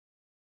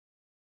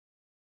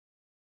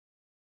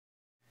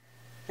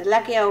The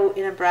Laguiole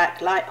in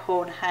Aubrac light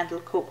horn handle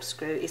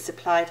corkscrew is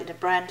supplied in a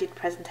branded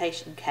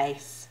presentation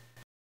case.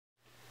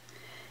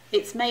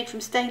 It's made from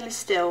stainless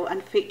steel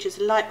and features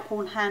a light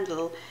horn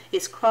handle.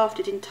 It's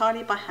crafted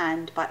entirely by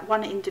hand by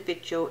one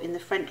individual in the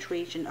French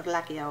region of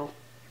Laguiole.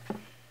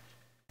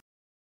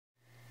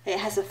 It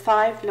has a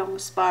 5-long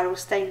spiral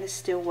stainless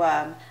steel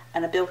worm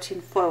and a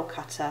built-in foil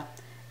cutter.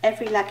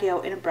 Every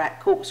Laguiole in Aubrac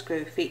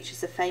corkscrew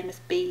features the famous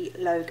B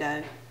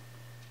logo.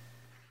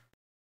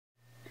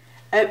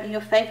 Opening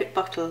your favourite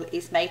bottle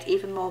is made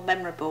even more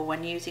memorable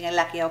when using a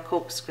Laguiole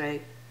corkscrew.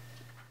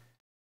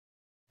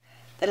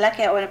 The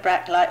Laguiole in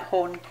Aubrac light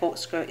horn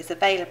corkscrew is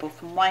available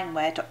from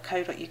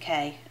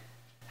wineware.co.uk.